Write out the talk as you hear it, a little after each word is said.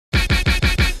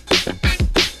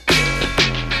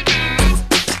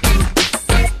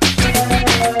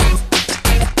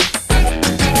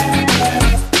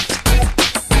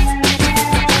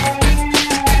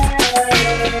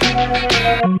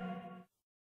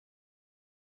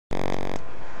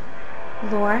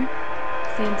Laura,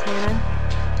 Santana,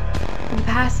 for the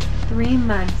past 3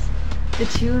 months, the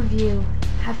two of you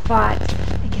have fought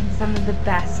against some of the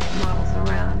best models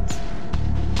around,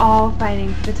 all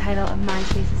fighting for the title of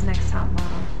Myspace's Next Top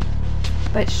Model.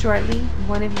 But shortly,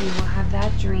 one of you will have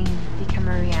that dream become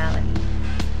a reality.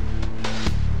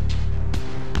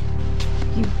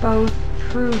 You've both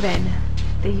proven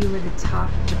that you were the top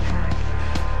of the pack,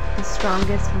 the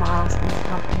strongest models in this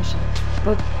competition,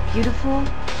 both beautiful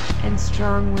and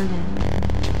strong women,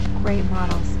 great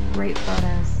models, great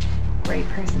photos, great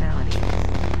personalities.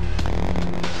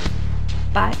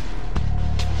 But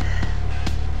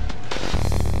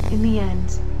in the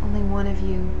end, only one of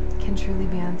you can truly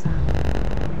be on top.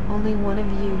 Only one of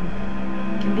you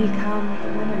can become the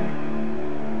winner.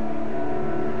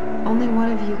 Only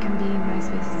one of you can be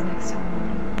Myspace's next top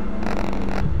model.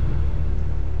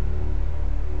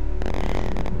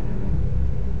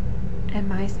 And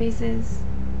Myspace's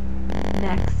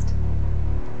next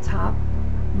top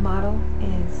model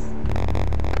is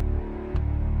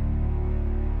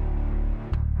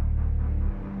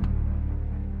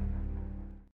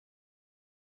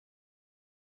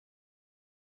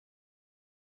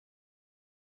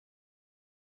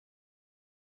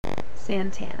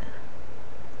Santana.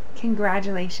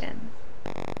 Congratulations.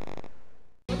 Oh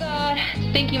my god,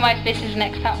 thank you Myspace's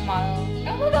next top model.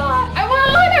 Oh my god, I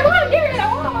won, Garrett,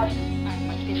 I won! I'm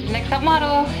Myspace's next top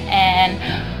model, and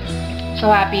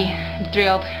so happy,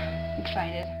 thrilled,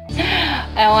 excited.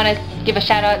 I want to give a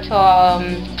shout out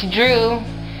to Drew.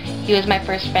 He was my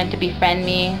first friend to befriend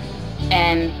me,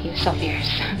 and he was so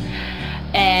fierce.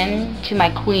 And to my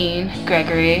queen,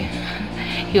 Gregory.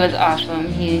 He was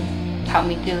awesome. He helped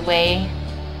me through the way,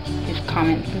 his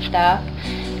comments and stuff.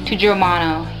 To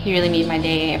Germano, he really made my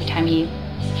day every time he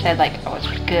said like I was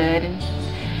good. And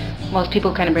most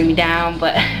people kind of bring me down,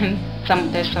 but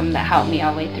there's some that helped me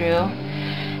all the way through.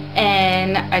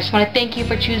 And I just want to thank you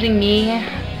for choosing me.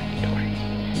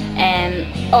 And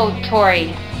oh,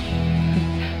 Tori,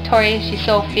 she's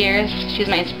so fierce. She's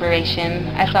my inspiration.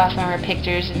 I saw some of her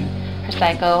pictures and her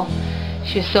cycle.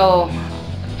 She was so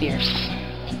fierce,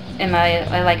 and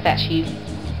I like that she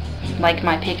liked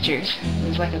my pictures. It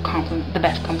was like a compliment, the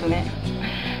best compliment.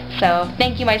 So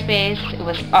thank you Myspace, it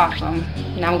was awesome.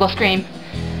 Now I'm gonna go scream.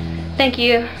 Thank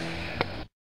you.